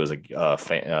Nadia. She was a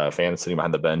fan sitting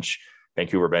behind the bench,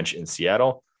 Vancouver bench in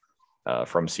Seattle.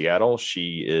 From Seattle,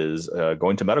 she is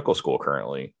going to medical school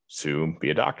currently to be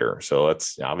a doctor. So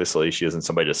it's obviously she isn't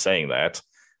somebody just saying that.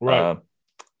 Right.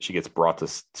 She gets brought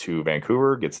to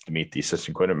Vancouver, gets to meet the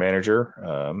assistant equipment manager,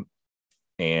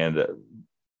 and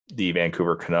the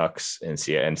Vancouver Canucks and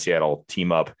Seattle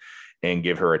team up and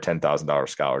give her a $10,000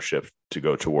 scholarship to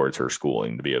go towards her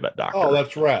schooling to be a doctor. Oh,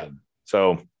 that's rad.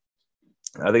 So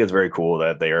I think it's very cool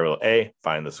that they are able to A,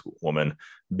 find this woman,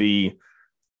 B,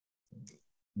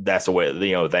 that's the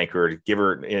way, thank her, give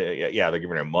her, they're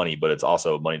giving her money, but it's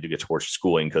also money to get towards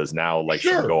schooling because now she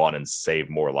can go on and save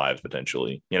more lives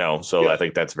potentially, so I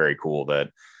think that's very cool that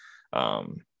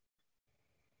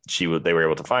they were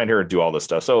able to find her and do all this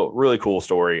stuff. So really cool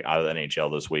story out of the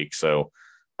NHL this week. So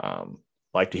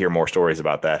like to hear more stories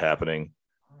about that happening.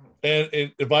 And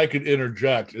if I could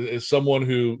interject, as someone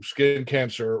who skin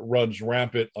cancer runs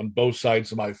rampant on both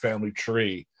sides of my family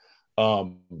tree,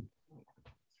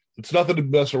 it's nothing to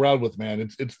mess around with, man.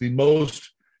 It's the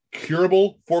most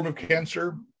curable form of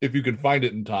cancer if you can find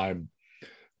it in time.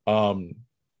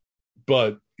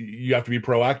 But you have to be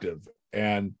proactive.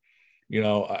 And,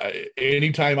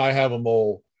 anytime I have a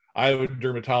mole, I have a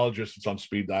dermatologist that's on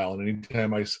speed dial, and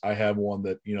anytime I have one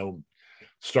that,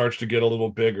 starts to get a little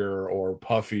bigger or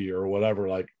puffy or whatever,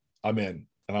 like I'm in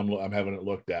and I'm having it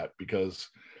looked at, because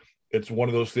it's one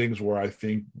of those things where I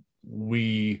think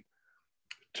we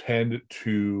tend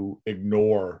to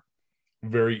ignore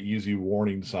very easy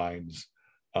warning signs.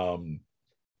 And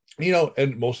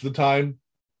most of the time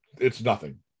it's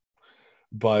nothing,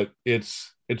 but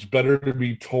it's better to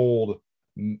be told,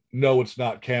 no, it's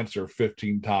not cancer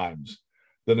 15 times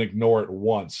than ignore it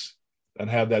once and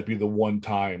have that be the one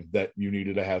time that you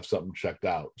needed to have something checked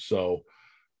out. So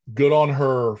good on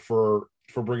her for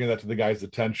bringing that to the guy's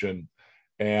attention,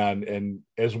 and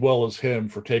as well as him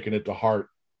for taking it to heart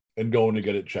and going to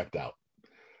get it checked out.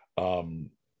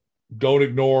 Don't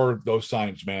ignore those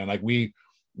signs, man. Like we've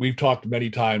talked many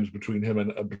times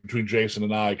between Jason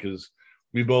and I, because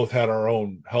we both had our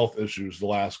own health issues the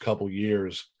last couple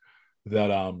years,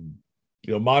 that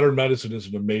modern medicine is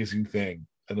an amazing thing,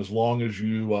 and as long as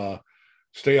you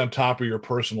stay on top of your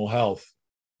personal health,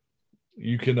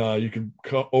 you can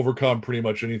overcome pretty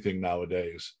much anything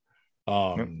nowadays.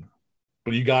 But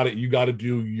you got to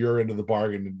do your end of the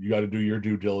bargain. You got to do your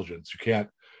due diligence. You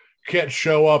can't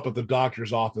show up at the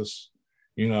doctor's office,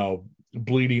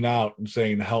 bleeding out and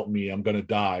saying, "Help me, I'm going to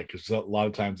die," because a lot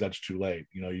of times that's too late.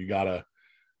 You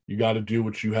gotta do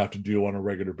what you have to do on a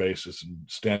regular basis, and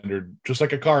standard, just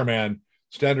like a car, man.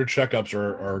 Standard checkups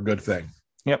are a good thing.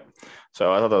 Yep.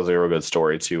 So I thought that was a real good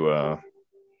story to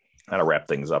kind of wrap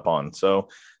things up on. So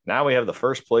now we have the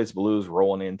first place Blues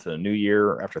rolling into the new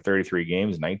year after 33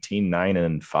 games,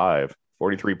 19-9-5,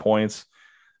 43 points.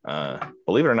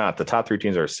 Believe it or not, the top three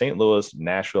teams are St. Louis,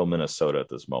 Nashville, Minnesota at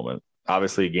this moment.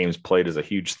 Obviously, games played is a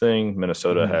huge thing.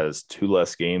 Minnesota has 2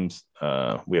 less games.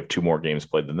 We have 2 more games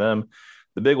played than them.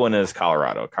 The big one is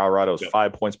Colorado. Colorado is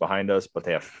 5 points behind us, but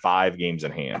they have 5 games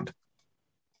in hand.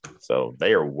 So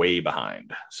they are way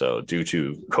behind. So due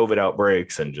to COVID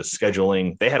outbreaks and just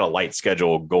scheduling, they had a light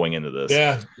schedule going into this.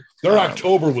 Yeah, their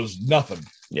October was nothing.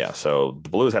 Yeah, so the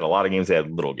Blues had a lot of games. They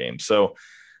had little games. So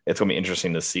it's going to be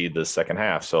interesting to see the second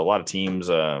half. So a lot of teams,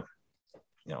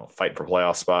 fight for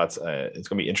playoff spots. It's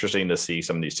going to be interesting to see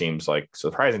some of these teams, like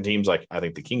surprising teams. Like I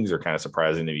think the Kings are kind of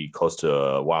surprising to be close to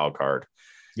a wild card.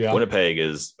 Yeah. Winnipeg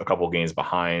is a couple games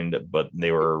behind, but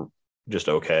they were just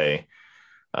okay.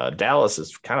 Dallas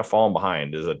is kind of falling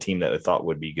behind as a team that I thought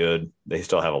would be good. They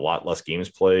still have a lot less games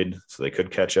played, so they could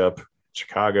catch up.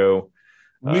 Chicago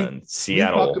and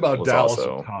Seattle. We talked about Dallas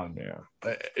also, a ton.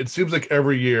 Yeah. It seems like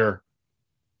every year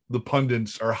the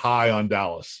pundits are high on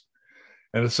Dallas.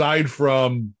 And aside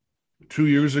from 2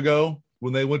 years ago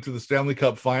when they went to the Stanley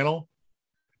Cup final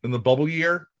in the bubble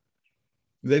year,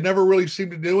 they never really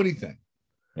seemed to do anything.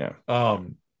 Yeah. I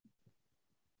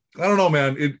don't know,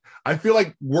 man. I feel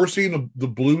like we're seeing the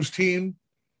Blues team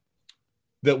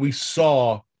that we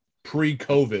saw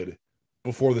pre-COVID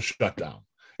before the shutdown.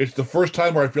 It's the first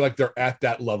time where I feel like they're at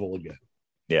that level again.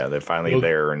 Yeah, they're finally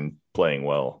there and playing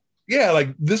well. Yeah,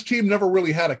 like this team never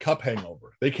really had a cup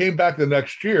hangover. They came back the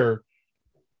next year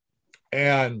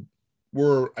and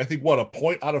were, I think, a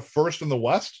point out of first in the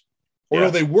West? Or no,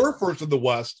 they were first in the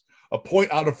West, a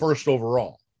point out of first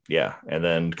overall. Yeah, and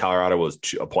then Colorado was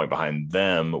a point behind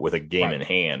them with a game in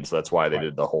hand, so that's why they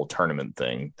did the whole tournament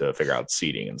thing to figure out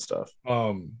seeding and stuff.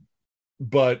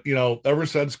 But ever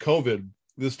since COVID,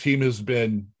 this team has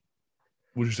been,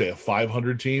 would you say, a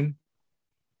 500 team?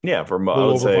 Yeah, for I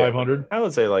would say 500. I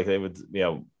would say like they would,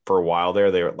 for a while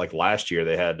there, they were like last year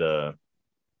they had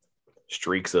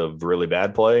streaks of really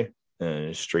bad play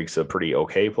and streaks of pretty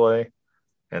okay play,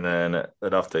 and then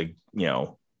enough to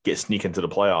sneak into the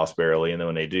playoffs barely, and then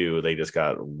when they do, they just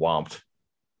got whomped,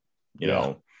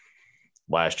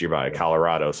 last year by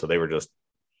Colorado. So they were just,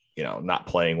 not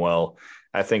playing well.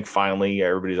 I think finally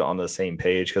everybody's on the same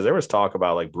page, because there was talk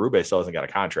about like Berube still hasn't got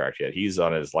a contract yet. He's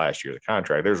on his last year of the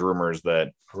contract. There's rumors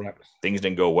that things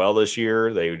didn't go well this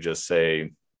year. They would just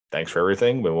say, thanks for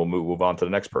everything, but we'll move on to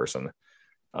the next person.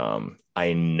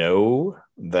 I know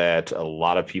that a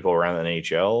lot of people around the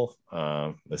NHL,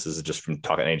 this is just from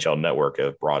talking NHL Network,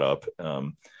 have brought up.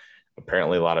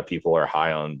 Apparently, a lot of people are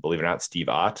high on, believe it or not, Steve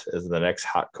Ott as the next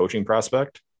hot coaching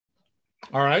prospect.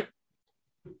 All right.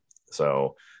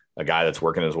 So a guy that's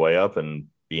working his way up and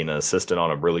being an assistant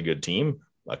on a really good team,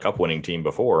 a cup-winning team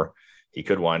before, he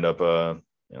could wind up, who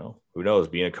knows,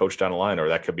 being a coach down the line, or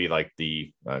that could be like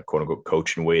the quote-unquote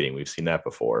coach in waiting. We've seen that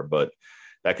before, but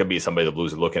that could be somebody the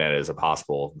Blues are looking at as a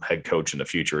possible head coach in the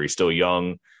future. He's still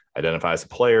young, identifies the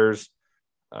players.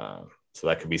 So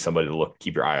that could be somebody to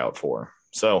keep your eye out for.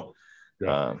 So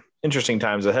interesting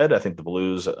times ahead. I think the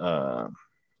Blues, the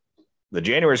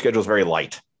January schedule is very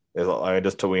light. I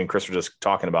just told we and Chris were just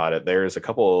talking about it. There's a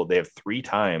couple. They have 3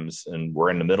 times, and we're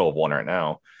in the middle of one right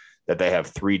now, that they have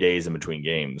 3 days in between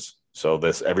games. So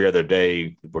this every other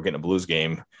day we're getting a Blues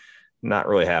game. Not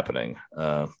really happening.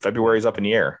 February is up in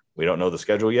the air. We don't know the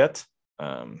schedule yet.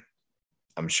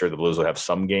 I'm sure the Blues will have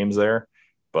some games there,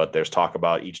 but there's talk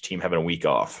about each team having a week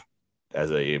off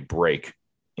as a break,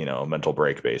 a mental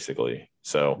break, basically.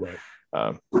 So Right.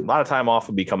 A lot of time off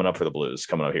will be coming up for the Blues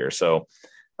coming up here. So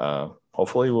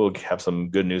hopefully we'll have some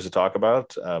good news to talk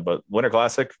about. But Winter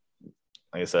Classic,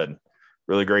 like I said,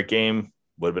 really great game.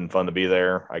 Would have been fun to be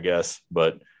there, I guess.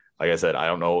 But like I said, I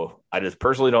don't know. I just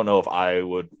personally don't know if I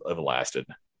would have lasted.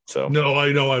 So No,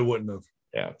 I know I wouldn't have.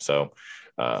 yeah. So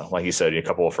like you said, a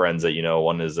couple of friends that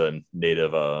one is a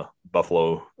native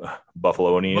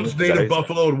Buffalonian. One's native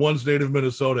Buffalo and one's native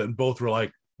Minnesota, and both were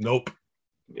like, nope.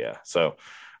 Yeah. So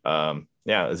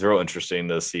it's real interesting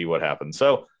to see what happens.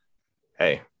 So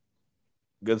hey,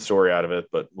 good story out of it,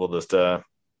 but we'll just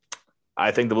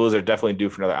I think the Blues are definitely due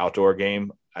for another outdoor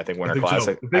game. I think Winter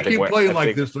Classic. So. If they keep playing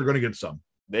like this, they're going to get some.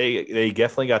 They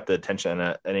definitely got the attention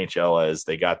in NHL as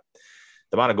they got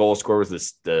the amount of goals scored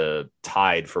was the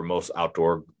tied for most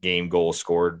outdoor game goals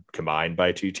scored combined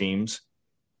by 2 teams.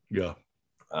 Yeah.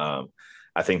 I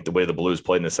think the way the Blues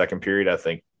played in the second period, I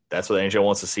think that's what the NHL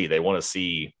wants to see. They want to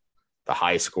see the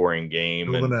high scoring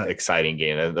game and exciting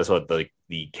game. That's what the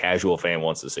casual fan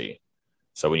wants to see.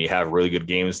 So when you have really good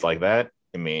games like that,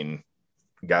 I mean,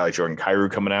 a guy like Jordan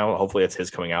Kyrou coming out, hopefully it's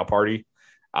his coming out party.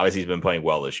 Obviously he's been playing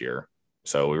well this year.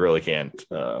 So we really can't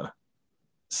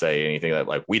say anything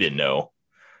that we didn't know,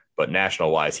 but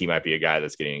national wise, he might be a guy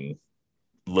that's getting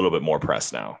a little bit more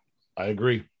press now. I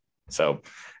agree. So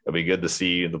it'll be good to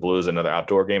see the Blues another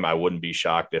outdoor game. I wouldn't be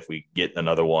shocked if we get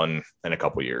another one in a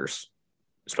couple of years,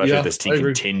 especially if this team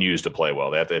continues to play well.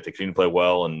 They have to continue to play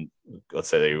well, and let's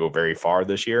say they go very far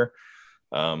this year.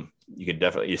 You could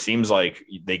definitely. It seems like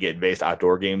they get based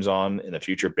outdoor games on in the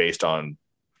future based on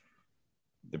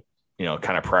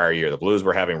kind of prior year. The Blues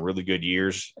were having really good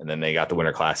years, and then they got the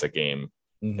Winter Classic game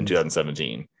in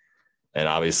 2017. And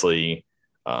obviously,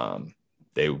 what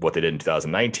they did in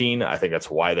 2019, I think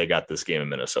that's why they got this game in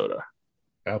Minnesota.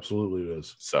 Absolutely it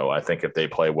is. So I think if they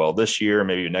play well this year,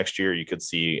 maybe next year, you could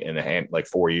see in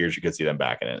 4 years, you could see them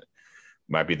back in it.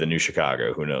 Might be the new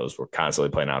Chicago. Who knows? We're constantly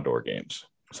playing outdoor games.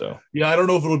 So yeah, I don't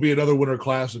know if it'll be another Winter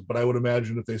Classic, but I would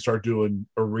imagine if they start doing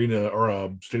arena or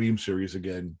a stadium series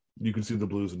again, you can see the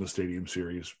Blues in the stadium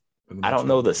series. I don't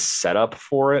know the setup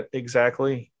for it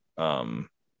exactly.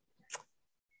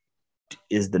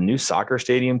 Is the new soccer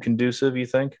stadium conducive, you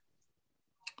think?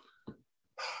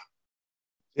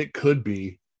 It could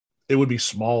be. It would be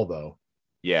small though.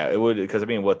 Yeah, it would, because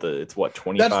it's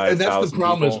 25,000. That's the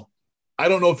problem people? Is I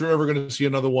don't know if you're ever going to see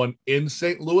another one in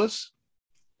St. Louis.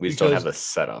 We just don't have the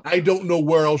setup. I don't know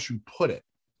where else you put it.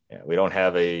 Yeah, we don't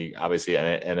have obviously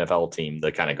an NFL team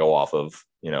to kind of go off of.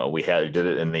 We did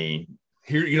it in the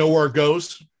here. You know where it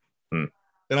goes, and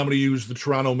I'm going to use the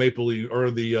Toronto Maple Leafs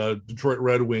or the Detroit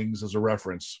Red Wings as a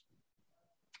reference.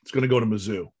 It's going to go to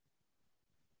Mizzou.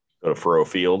 Go to Furrow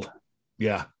Field.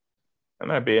 Yeah,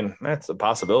 that's a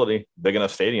possibility. Big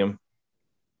enough stadium.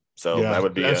 So that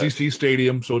would be SEC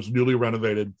stadium. So it's newly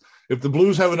renovated. If the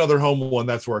Blues have another home one,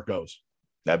 that's where it goes.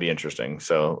 That'd be interesting.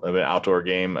 So an outdoor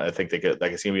game, I think they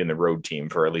could see me in the road team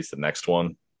for at least the next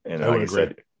one. And like I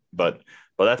said, but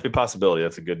that's a possibility.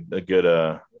 That's a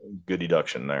good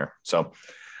deduction there. So,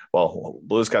 well,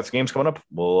 Blues got some games coming up.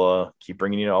 We'll keep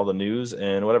bringing you all the news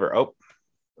and whatever. Oh,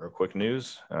 real quick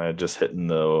news. Just hitting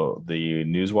the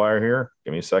news wire here.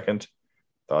 Give me a second.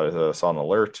 Thought I saw an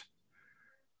alert.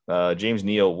 James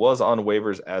Neal was on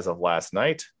waivers as of last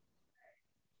night,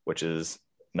 which is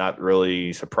not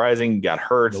really surprising. Got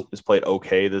hurt. Nope. Has played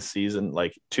okay this season.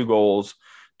 2 goals,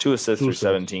 2 assists through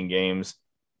 17 games.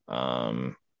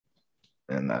 And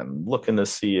I'm looking to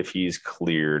see if he's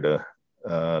cleared.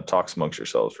 Talks amongst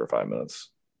yourselves for 5 minutes.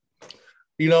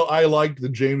 I liked the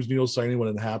James Neal signing when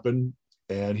it happened,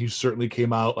 and he certainly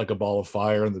came out like a ball of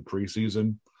fire in the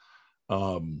preseason.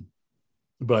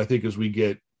 But I think as we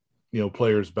get,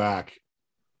 players back,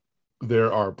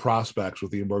 there are prospects with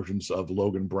the emergence of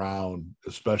Logan Brown,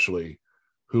 especially,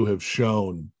 who have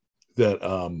shown that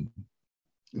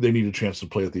they need a chance to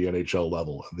play at the NHL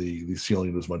level. The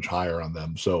ceiling is much higher on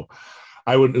them. So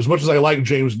I would, as much as I like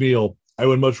James Neal, I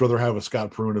would much rather have a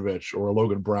Scott Perunovich or a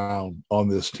Logan Brown on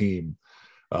this team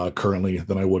currently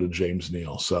than I would a James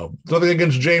Neal. So nothing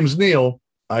against James Neal.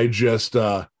 I just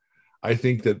I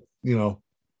think that,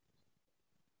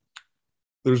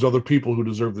 there's other people who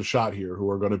deserve the shot here who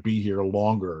are going to be here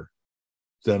longer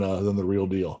than the real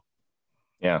deal.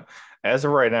 Yeah. As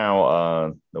of right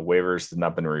now, the waivers have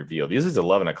not been revealed. Usually it's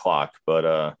 11 o'clock,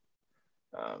 but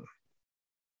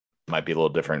might be a little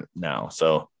different now.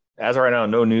 So as of right now,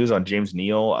 no news on James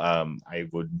Neal.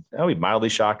 I'd be mildly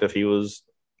shocked if he was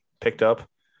picked up,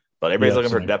 but everybody's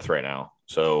looking for depth right now.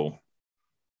 So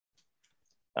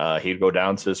he'd go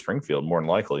down to Springfield more than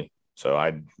likely.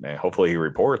 So hopefully he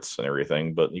reports and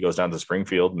everything, but he goes down to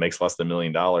Springfield, makes less than $1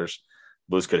 million.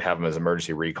 Blues could have him as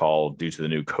emergency recall due to the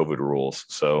new COVID rules.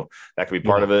 So that could be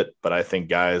part of it. But I think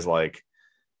guys like,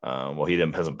 he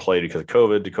hasn't played because of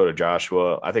COVID, Dakota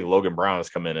Joshua. I think Logan Brown has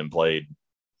come in and played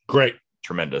great.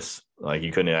 Tremendous. Like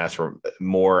you couldn't ask for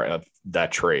more of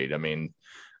that trade. I mean,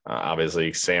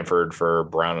 obviously Sanford for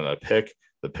Brown and a pick.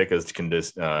 The pick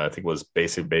I think was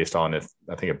basically based on if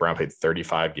Brown played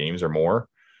 35 games or more.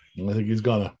 I think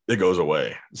it goes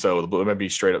away. So it might be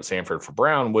straight up Sanford for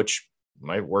Brown, which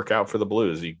might work out for the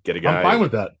Blues. You get a guy. I'm fine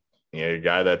with that. Yeah, a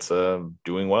guy that's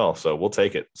doing well. So we'll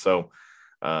take it. So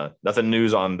nothing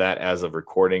news on that as of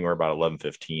recording. We're about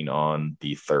 11:15 on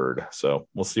the 3rd. So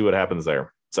we'll see what happens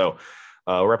there. So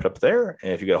we'll wrap it up there.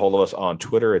 And if you get a hold of us on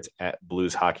Twitter, it's at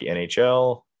Blues Hockey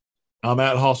NHL. I'm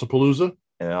at Hossapalooza.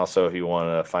 And also, if you want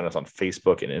to find us on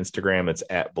Facebook and Instagram, it's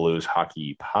at Blues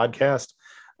Hockey Podcast.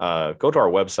 Go to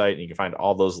our website and you can find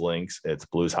all those links. It's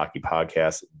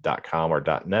blueshockeypodcast.com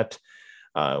or .net.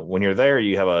 When you're there,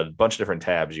 you have a bunch of different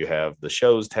tabs. You have the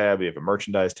shows tab, you have a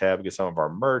merchandise tab, you get some of our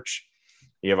merch.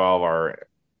 You have all of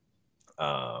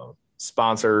our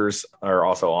sponsors are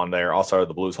also on there. Also,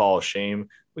 the Blues Hall of Shame.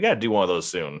 We got to do one of those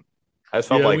soon. I just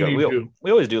felt we always do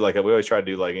we always try to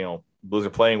do Blues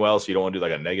are playing well, so you don't want to do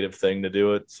like a negative thing to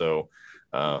do it. So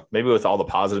maybe with all the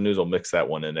positive news, we'll mix that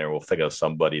one in there. We'll think of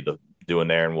somebody to do in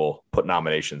there, and we'll put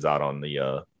nominations out on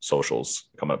the socials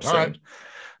coming up soon. Right.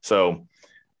 So,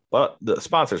 but the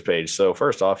sponsors page. So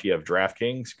first off, you have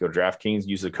DraftKings. Go to DraftKings,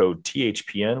 use the code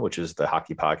THPN, which is the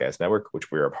Hockey Podcast Network, which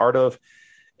we're a part of.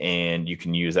 And you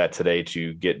can use that today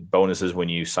to get bonuses when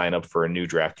you sign up for a new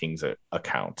DraftKings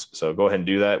account. So go ahead and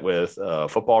do that with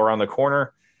football around the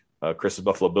corner. Chris's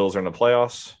Buffalo Bills are in the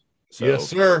playoffs. So, yes,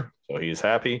 sir. So he's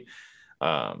happy.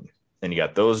 And you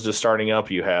got those just starting up.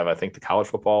 You have, I think, the college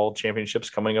football championships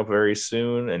coming up very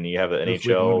soon. And you have the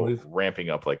NHL ramping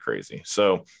up like crazy.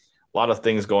 So a lot of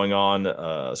things going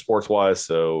on sports-wise.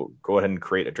 So go ahead and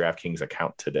create a DraftKings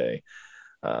account today.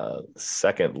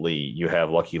 Secondly, you have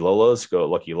Lucky Lola's. Go to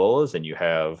Lucky Lola's, and you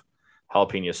have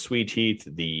jalapeno sweet heat,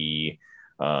 the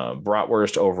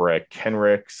bratwurst over at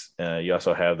Kenrick's. You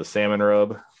also have the salmon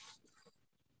rub,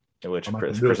 which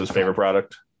is Chris's favorite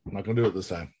product. I'm not going to do it this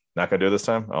time. Not going to do it this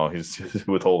time? Oh, he's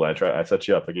withhold. I set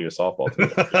you up. I gave you a softball too.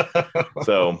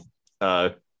 So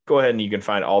go ahead and you can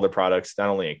find all the products, not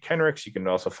only at Kenrick's, you can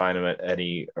also find them at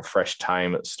any Fresh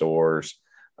Thyme stores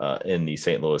in the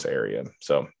St. Louis area.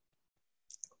 So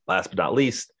last but not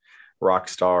least,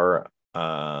 Rockstar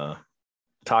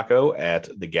Taco at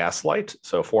the Gaslight.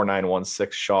 So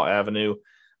 4916 Shaw Avenue.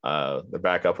 They're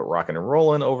back up at Rockin' and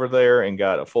Rollin' over there and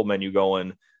got a full menu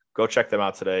going. Go check them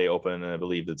out today. Open, I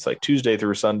believe it's like Tuesday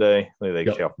through Sunday. They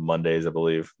get you off Mondays, I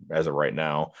believe, as of right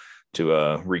now, to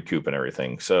recoup and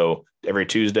everything. So every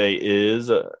Tuesday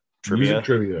is music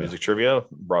trivia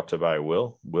brought to you by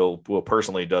Will. Will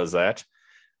personally does that.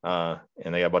 And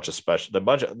they got a bunch of special.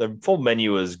 The full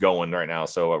menu is going right now.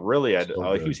 So really, I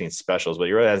keep seeing specials, but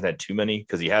he really hasn't had too many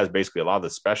because he has basically a lot of the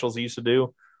specials he used to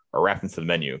do are wrapped into the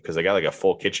menu because they got like a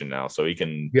full kitchen now, so he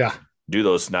can do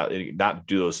those not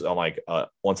do those on like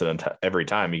once every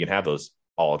time. You can have those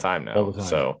all the time now.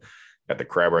 So got the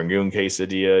crab rangoon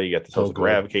quesadilla, you got the toasted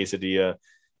crab quesadilla,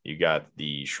 you got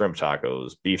the shrimp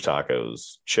tacos, beef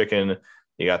tacos, chicken.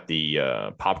 You got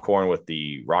the popcorn with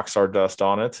the Rockstar dust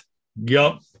on it.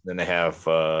 Yep. Then they have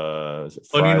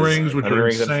onion rings,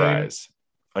 and fries.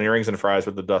 Onion rings and fries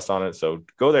with the dust on it. So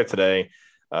go there today.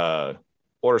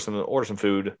 Order some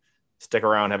food. Stick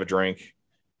around, have a drink.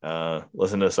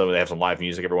 Listen to some. They have some live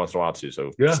music every once in a while too.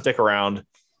 So stick around.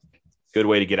 Good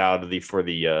way to get out of for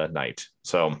the night.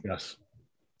 So yes,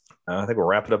 I think we'll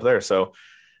wrap it up there. So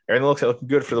everything looking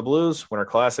good for the Blues. Winter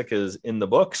Classic is in the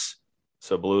books.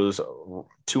 So Blues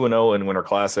 2-0 in Winter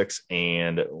Classics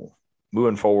and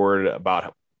moving forward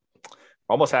about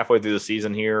almost halfway through the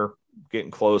season here, getting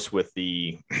close with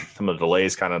some of the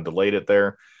delays kind of delayed it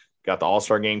there. Got the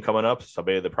All-Star game coming up. So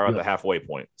they're probably at the halfway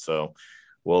point. So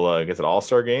we'll get to the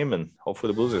All-Star game and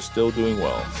hopefully the Blues are still doing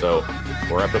well. So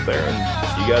we'll wrap up there and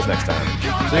see you guys next time.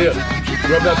 See ya.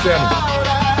 Rub that salmon.